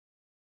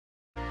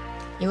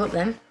You up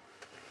then?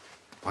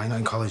 Why not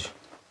in college?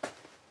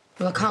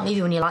 Well, I can't leave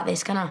you when you're like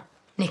this, can I?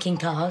 Nicking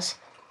cars,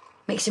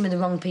 mixing with the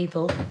wrong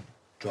people.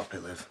 Drop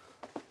it, Liv.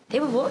 They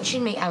were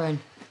watching me,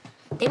 Aaron.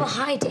 They were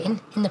hiding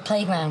in the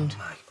playground.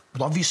 Mate,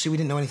 well, obviously we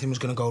didn't know anything was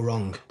going to go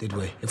wrong, did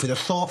we? If we'd have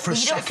thought for a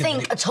second... You don't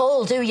think at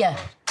all, do you?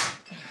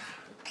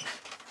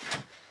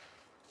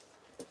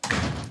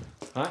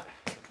 Right?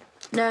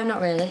 No,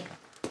 not really.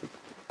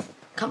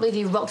 Can't believe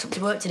you rocked up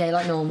to work today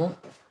like normal.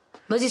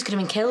 Moses could have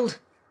been killed.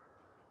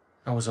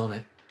 I was on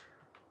it.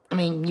 I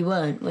mean, you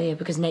weren't, were you?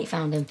 Because Nate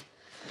found him.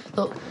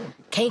 Look,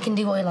 Kay can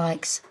do what he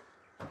likes.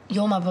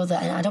 You're my brother,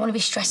 and I don't want to be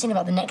stressing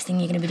about the next thing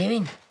you're going to be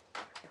doing.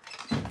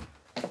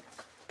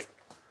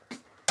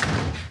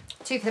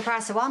 2 for the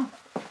price of 1.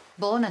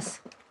 Bonus.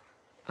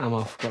 I'm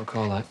off. Got a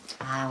call out.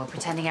 Ah, we're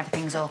pretending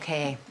everything's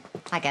okay.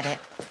 I get it.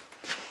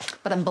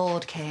 But I'm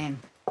bored, Kane.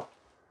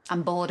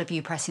 I'm bored of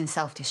you pressing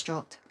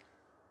self-destruct.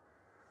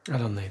 I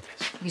don't need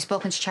this. Have you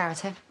spoken to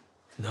Charity?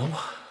 No.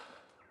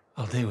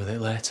 I'll deal with it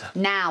later.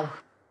 Now.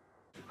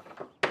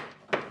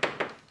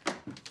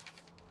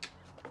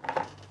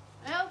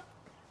 Hello?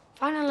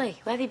 Finally,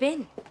 where have you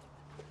been?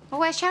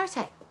 Well, where's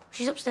Charity?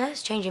 She's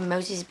upstairs, changing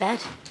Moses' bed.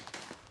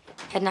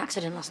 He had an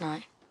accident last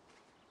night.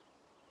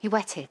 You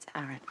wetted,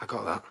 Aaron. I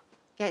got that.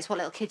 Yeah, it's what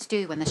little kids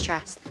do when they're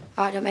stressed.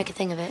 All right, don't make a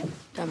thing of it.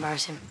 Don't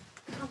embarrass him.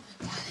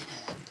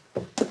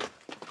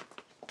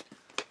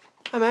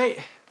 Hi, mate.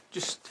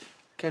 Just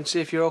came to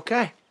see if you're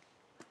okay.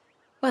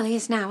 Well, he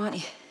is now, aren't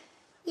you?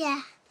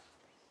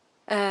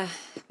 Yeah.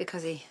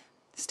 Because he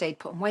stayed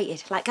put and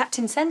waited, like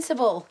Captain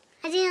Sensible.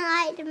 I didn't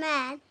like the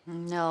men.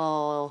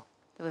 No.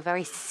 They were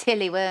very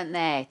silly, weren't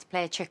they? To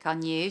play a trick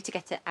on you, to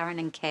get at Aaron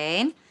and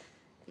Kane.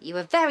 But you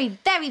were very,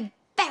 very,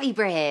 very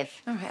brave.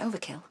 All right,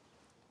 overkill.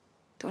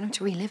 Don't want him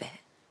to relive it.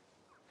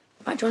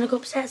 Right, do you want to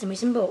go upstairs and read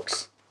some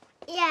books?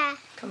 Yeah.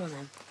 Come on,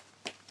 then.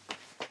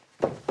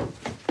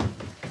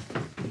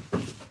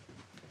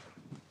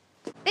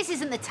 This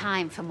isn't the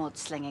time for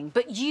mudslinging,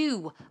 but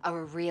you are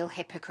a real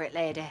hypocrite,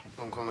 lady.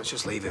 Come on, let's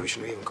just leave it. We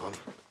shouldn't even gone.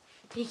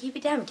 Can you keep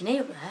it down? We can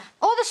hear up there.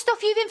 All the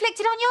stuff you've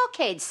inflicted on your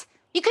kids.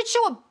 You could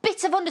show a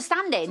bit of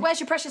understanding. So where's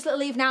your precious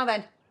little Eve now,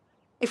 then?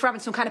 If we're having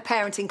some kind of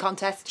parenting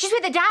contest. She's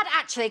with her dad,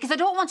 actually, because I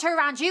don't want her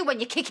around you when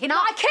you're kicking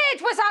off. My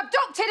kid was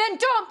abducted and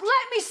dumped!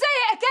 Let me say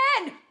it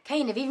again!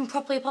 Kane, have you even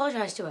properly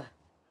apologised to her?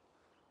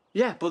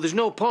 Yeah, but there's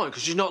no point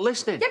because she's not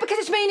listening. Yeah, because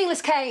it's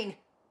meaningless, Kane.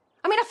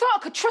 I mean, I thought I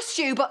could trust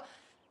you, but...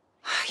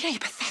 You know, you're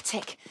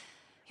pathetic.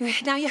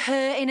 Now you're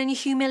hurting and you're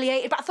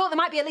humiliated, but I thought there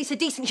might be at least a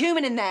decent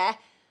human in there.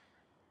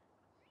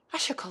 I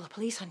should call the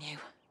police on you.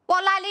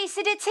 What, like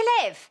Lisa did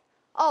to Liv?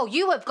 Oh,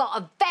 you have got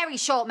a very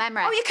short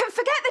memory. Oh, you can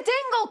forget the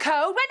dingle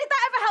code. When did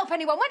that ever help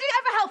anyone? When did it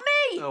ever help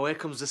me? Oh, here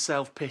comes the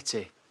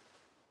self-pity.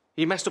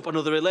 You messed up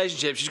another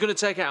relationship. She's going to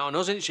take it out on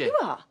us, isn't she? You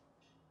are?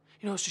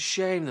 You know, it's a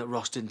shame that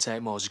Ross didn't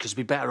take Moses because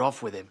we'd be better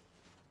off with him.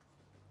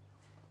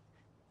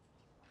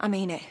 I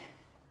mean it.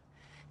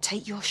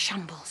 Take your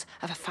shambles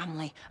of a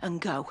family and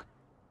go.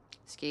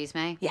 Excuse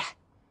me? Yeah.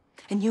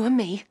 And you and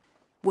me,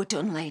 we're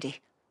done,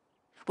 lady.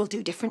 We'll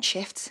do different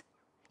shifts.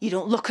 You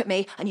don't look at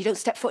me and you don't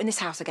step foot in this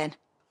house again.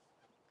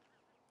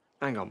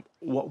 Hang on.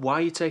 Why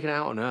are you taking it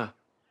out on her?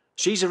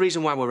 She's the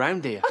reason why we're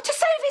round here. Oh, to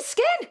save his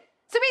skin!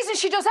 It's the reason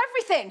she does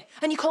everything.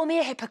 And you call me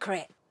a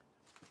hypocrite.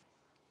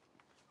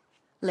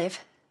 Liv, do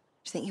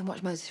you think you can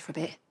watch Moses for a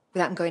bit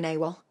without him going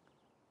AWOL?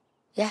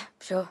 Yeah,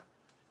 sure.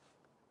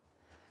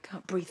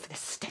 Can't breathe for the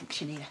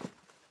stench in here.